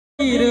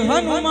वीर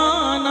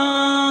हनुमाना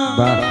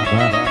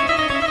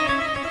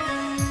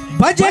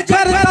भज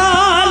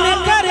करताल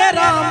करे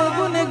राम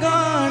गुण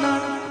गाना,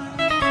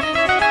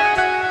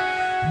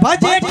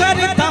 भजे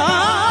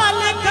करताल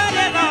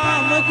करे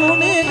राम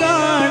गुण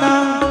गाना।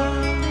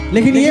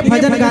 लेकिन ये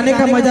भजन गाने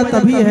का मजा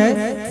तभी है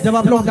जब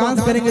आप लोग डांस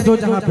करेंगे जो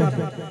जहां पे।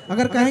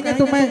 अगर कहेंगे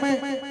तो मैं,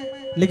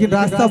 लेकिन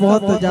रास्ता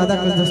बहुत ज्यादा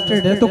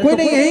कंजस्टेड है तो कोई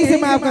नहीं, यहीं से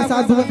मैं आपका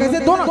साथ दूंगा। कैसे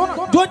दोनों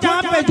जो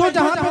जहां पे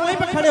वहीं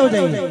पे खड़े हो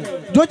जाइए,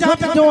 जो जहां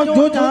पे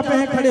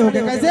हैं खड़े हो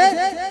गए। कैसे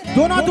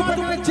दोनों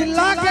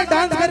चिल्ला के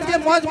डांस करके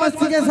मौज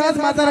मस्ती के साथ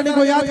माता रानी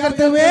को याद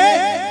करते हुए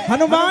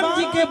हनुमान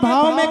जी के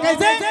भाव में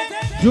कैसे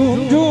झूम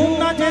झूम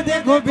नाचे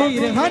देखो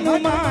वीर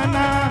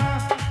हनुमाना,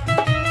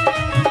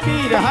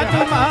 वीर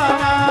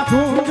हनुमाना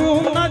झूम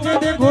झूम नाचे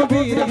देखो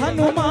वीर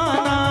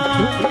हनुमाना,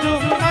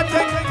 झूम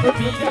नाचे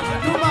वीर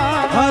हनुमाना।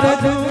 अरे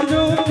झूम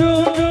झूम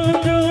झूम झूम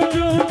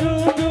झूम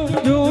झूम झूम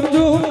झूम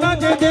झूम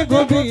नाचे देखो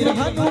वीर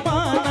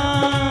हनुमाना,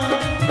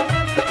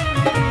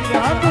 वीर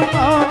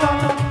हनुमाना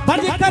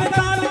भज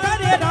करताल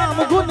करे राम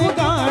गुण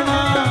गाना।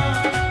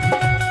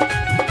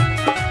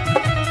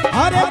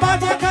 अरे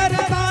भज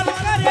करताल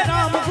करे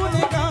राम गुण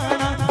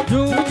गाना,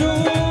 झूम झूम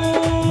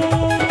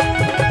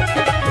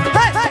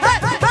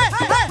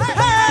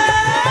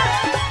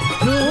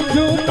झूम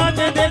झूम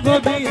नाचे देखो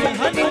वीर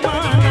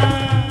हनुमाना,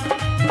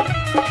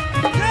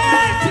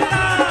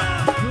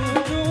 झूम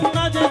झूम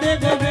नाचे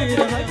देखो वीर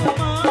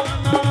हनुमाना।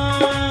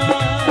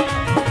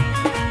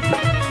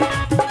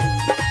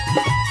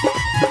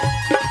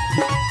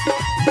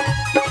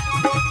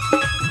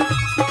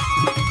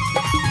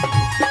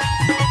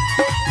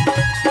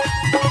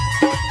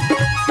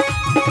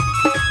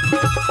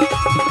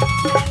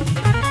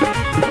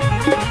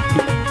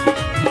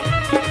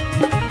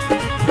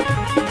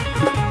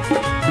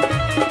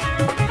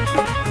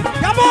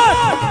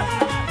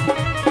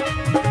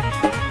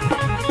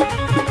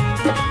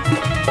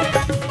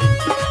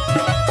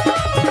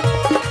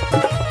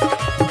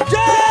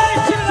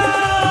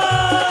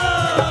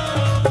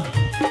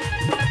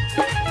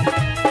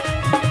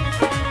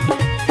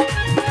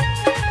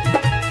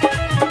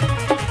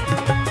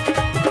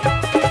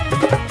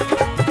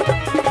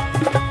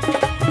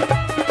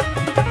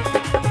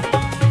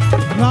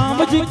 राम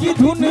जी की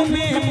धुन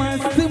में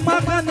मस्त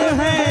मगन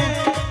है,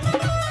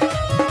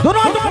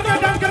 दोनों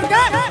डांस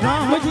करके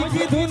राम जी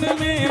की धुन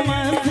में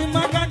मस्त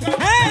मगन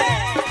है,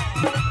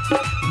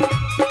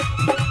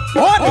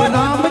 और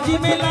राम जी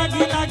में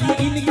लागी लागी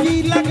इनकी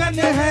लगन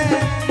है।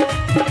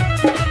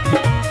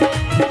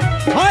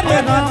 और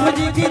राम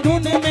जी की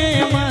धुन में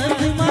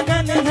मस्त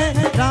मगन है,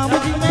 राम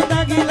जी में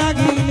लागी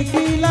लागी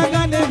इनकी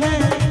लगन है।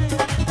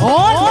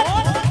 और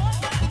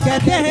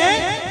कहते हैं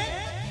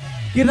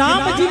कि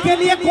राम जी के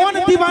लिए कौन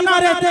दीवाना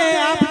रहते हैं।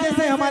 आप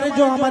जैसे हमारे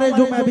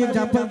जो मैं भी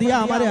एग्जांपल दिया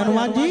हमारे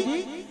हनुमान जी,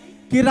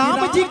 कि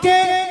राम जी के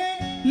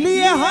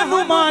लिए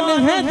हनुमान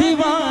है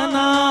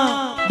दीवाना।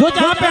 दो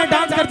जहां पे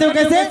डांस करते हो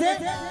कैसे,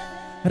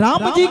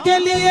 राम जी के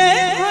लिए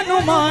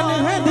हनुमान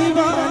है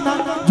दीवाना,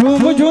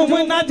 झूम झूम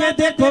नाचे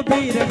देखो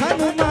वीर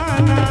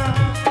हनुमाना,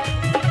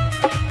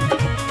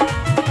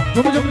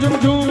 झूम झूम झूम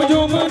झूम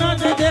झूम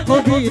नाचे देखो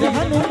वीर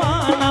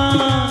हनुमाना,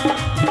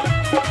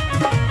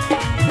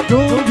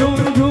 झूम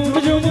झूम झूम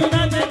झूम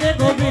नाचे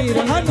देखो वीर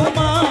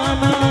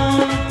हनुमाना।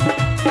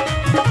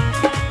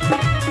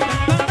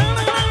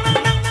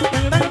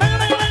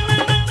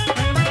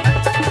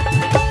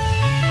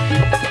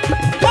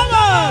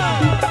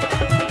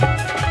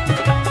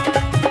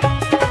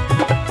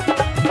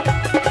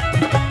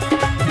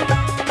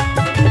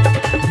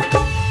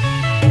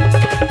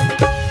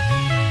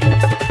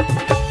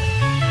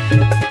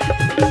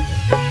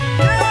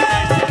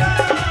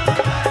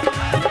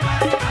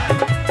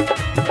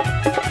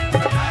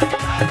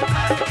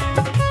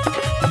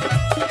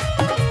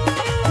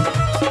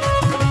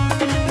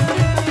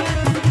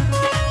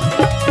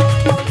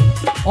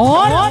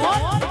 और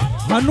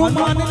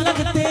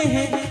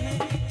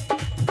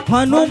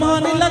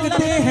हनुमान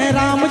लगते हैं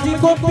राम जी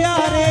को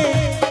प्यारे।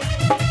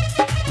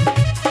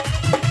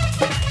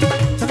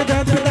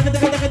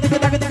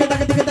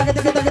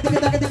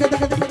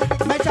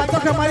 मैं चाहता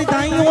हूँ कि हमारी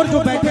दाईं ओर जो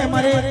बैठे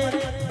हमारे,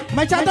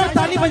 मैं चाहता हूँ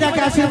ताली बजा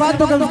के आशीर्वाद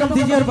तो कम से कम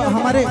दीजिए। और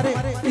हमारे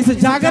इस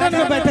जागरण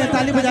में बैठे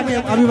ताली बजा के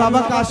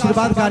अभिभावक का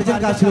आशीर्वाद, गार्जियन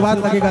का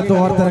आशीर्वाद लगेगा तो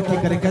और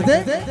तरक्की करें। कैसे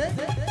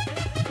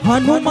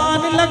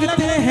हनुमान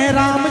लगते हैं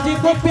राम जी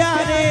को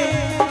प्यारे,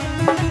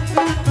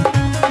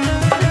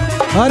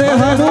 अरे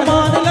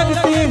हनुमान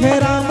लगते हैं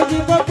राम जी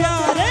को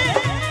प्यारे।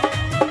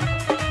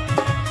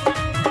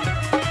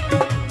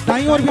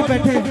 दाईं ओर भी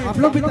बैठे आप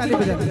लोग भी ताली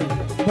बजा दें।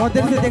 बहुत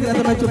देर से देख रहा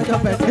था मैं,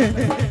 चुपचाप बैठे।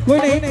 कोई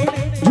नहीं,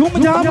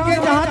 झूम झाम के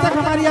जहां तक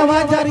हमारी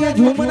आवाज जा रही है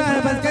झूमना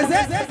है बस। कैसे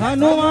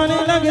हनुमान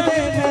लगते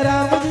हैं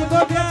राम जी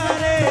को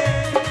प्यारे,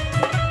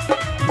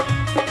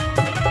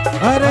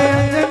 अरे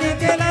अंजनी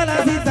के लाला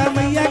सीता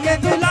मैया के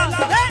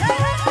दुलारे,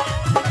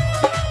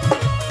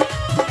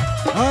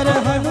 अरे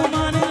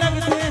हनुमान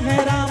लगते हैं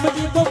राम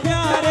जी को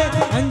प्यारे,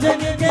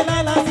 अंजनी के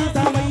लाला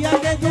सीता मैया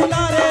के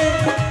दुलारे।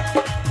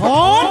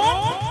 और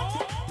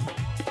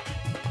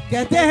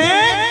कहते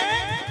हैं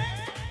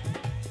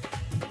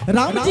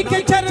राम जी के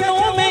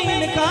चरणों में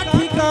इनका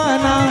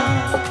ठिकाना,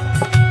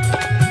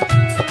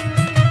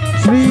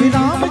 श्री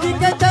राम जी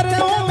के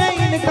चरणों में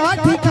इनका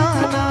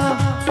ठिकाना।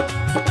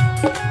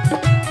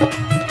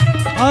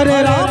 अरे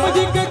राम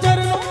जी के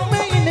चरणों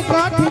में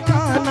इनका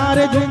ठिकाना।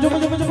 अरे झुम झुम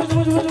झुम झुम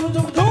झुम झुम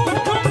झुम झुम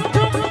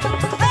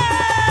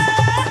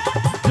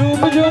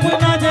झुम झुम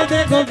नाचे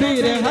देखो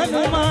वीर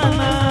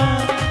हनुमाना।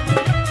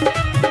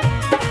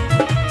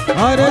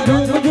 अरे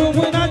झुम झुम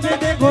नाचे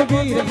देखो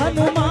वीर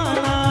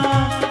हनुमाना।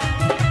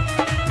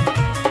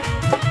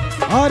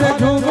 अरे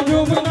झुम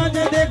झुम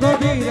नाचे देखो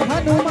वीर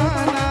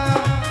हनुमाना।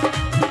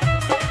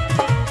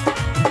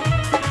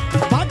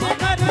 बाजे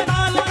कर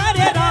ताल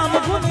करे राम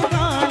गुण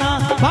गाना,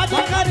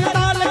 बाजे कर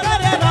ताल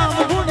करे राम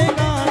गुण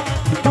गाना।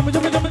 झुम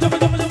झुम झुम झुम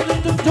झुम झुम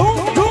झुम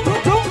झुम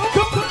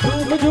झुम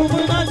झुम झुम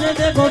नाचे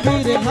देखो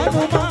वीर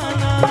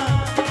हनुमाना।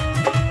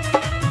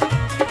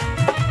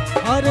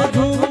 अरे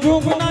झुम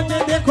झुम नाचे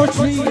देखो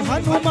श्री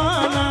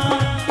हनुमाना।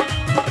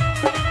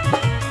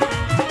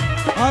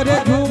 अरे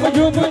झूम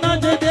झूम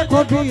नाचे देखो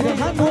वीर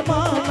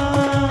हनुमाना।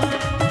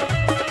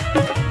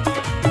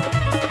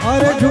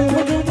 अरे झूम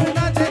झूम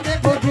नाचे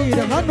देखो वीर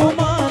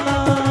हनुमाना।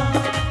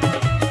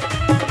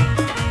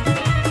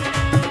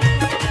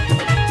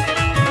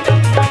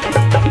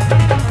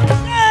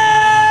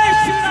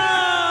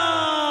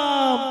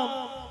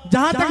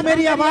 जहां तक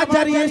मेरी आवाज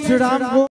जा रही है श्री राम को